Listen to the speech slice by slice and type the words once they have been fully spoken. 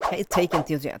Hey tech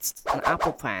enthusiasts and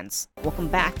Apple fans, welcome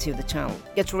back to the channel.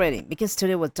 Get ready because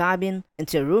today we're diving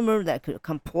into a rumor that could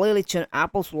completely change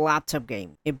Apple's laptop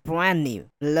game. A brand new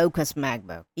low-cost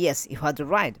MacBook. Yes, you heard it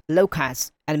right,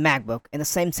 low-cost and MacBook in the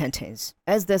same sentence.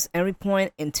 Is this entry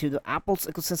point into the Apple's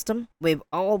ecosystem we've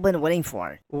all been waiting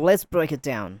for? Let's break it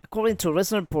down. According to a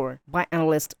recent report by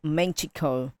analyst Meng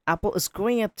Chi, Apple is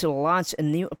going up to launch a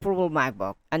new affordable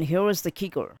MacBook, and here is the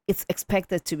kicker. It's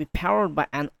expected to be powered by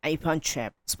an iPhone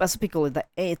chip, specifically the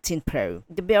A18 Pro,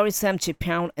 the very same chip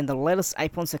found in the latest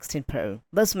iPhone 16 Pro.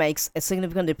 This makes a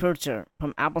significant departure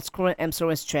from Apple's current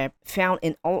M-series chip found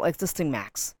in all existing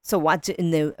Macs. So what do you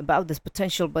know about this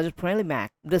potential budget-friendly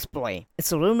Mac display?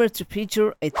 It's rumored to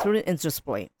feature a 13-inch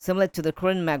display, similar to the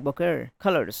current MacBook Air.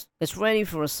 Colors: it's ready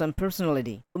for some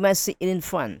personality. We might see it in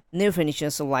fun. New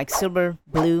finishes like silver,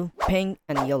 blue, pink,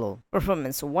 and yellow.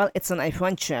 Performance: while it's an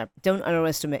iPhone chip, don't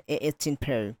underestimate A18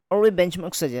 Pro. Early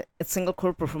benchmarks suggest its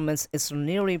single-core performance is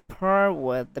nearly par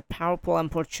with the powerful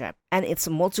M4 chip, and its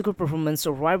multi-core performance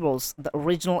rivals the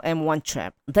original M1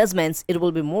 chip. This means it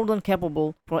will be more than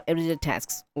capable for everyday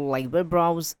tasks like web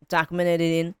browse, document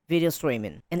editing, video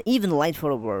streaming, and even light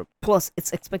photo work. Plus,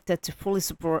 it's expected to fully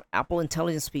support Apple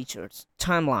Intelligence features.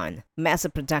 Timeline: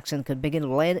 massive production could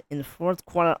begin late in the fourth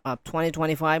quarter of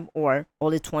 2025 or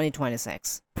early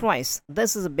 2026. Price: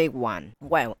 this is a big one.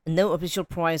 While no official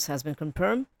price has been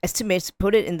confirmed, estimates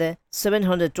put it in the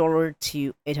 $700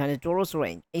 to $800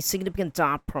 range, a significant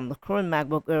drop from the current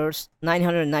MacBook Air's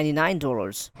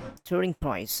 $999 starting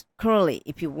price. Currently,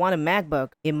 if you want a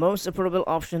MacBook, a most affordable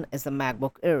option is the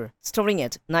MacBook Air, starting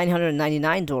at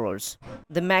 $999.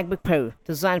 The MacBook Pro,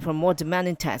 designed for more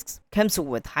demanding tasks, comes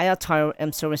with higher-tier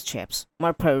M-series chips,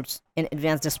 more ports, and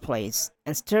advanced displays,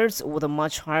 and starts with a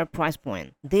much higher price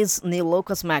point. This new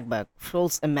low-cost MacBook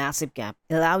fills a massive gap,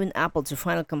 allowing Apple to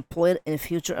finally compete in a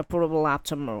future affordable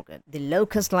laptop market. The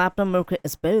low-cost laptop market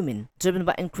is booming, driven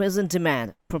by increasing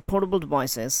demand for portable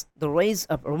devices, the rise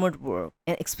of remote work,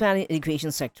 and expanding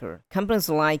education sector. Companies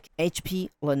like HP,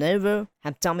 Lenovo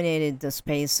have dominated the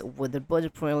space with their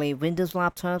budget-friendly Windows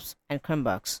laptops and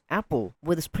Chromebooks. Apple,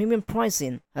 with its premium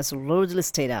pricing, has largely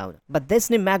stayed out. But this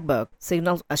new MacBook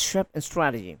signals a shift in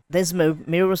strategy. This move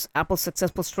mirrors Apple's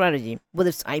successful strategy with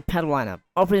its iPad lineup,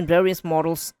 offering various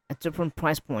models at different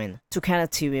price points to cater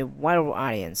to a wider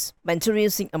audience. By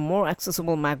introducing a more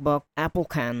accessible MacBook, Apple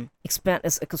can expand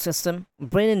its ecosystem,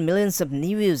 bring in millions of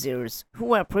new users who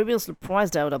were previously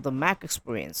priced out of the Mac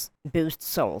experience, boost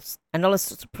sales.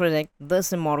 Analysts predict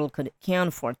this model could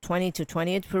account for 20 to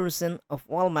 28% of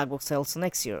all MacBook sales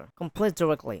next year. Complete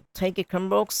directly. Take a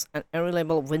Chromebooks and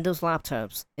entry-level Windows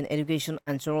laptops in education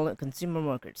and general consumer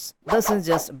markets. This isn't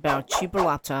just about cheaper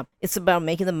laptop, it's about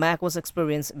making the macOS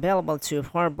experience available to a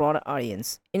far broader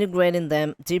audience, integrating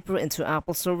them deeper into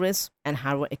Apple's service and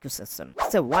hardware ecosystem.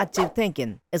 So what do you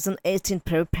thinking? Is an A18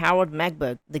 Pro powered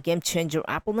MacBook the game changer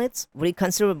Apple needs? Would you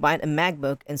consider buying a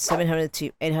MacBook in $700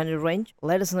 to $800 range?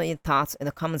 Let us know your thoughts in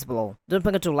the comments below. Don't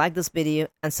forget to like this video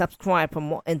and subscribe for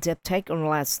more in-depth tech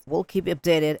analysis. We'll keep you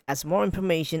updated as more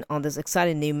information on this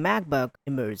exciting new MacBook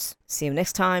emerges. See you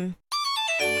next time.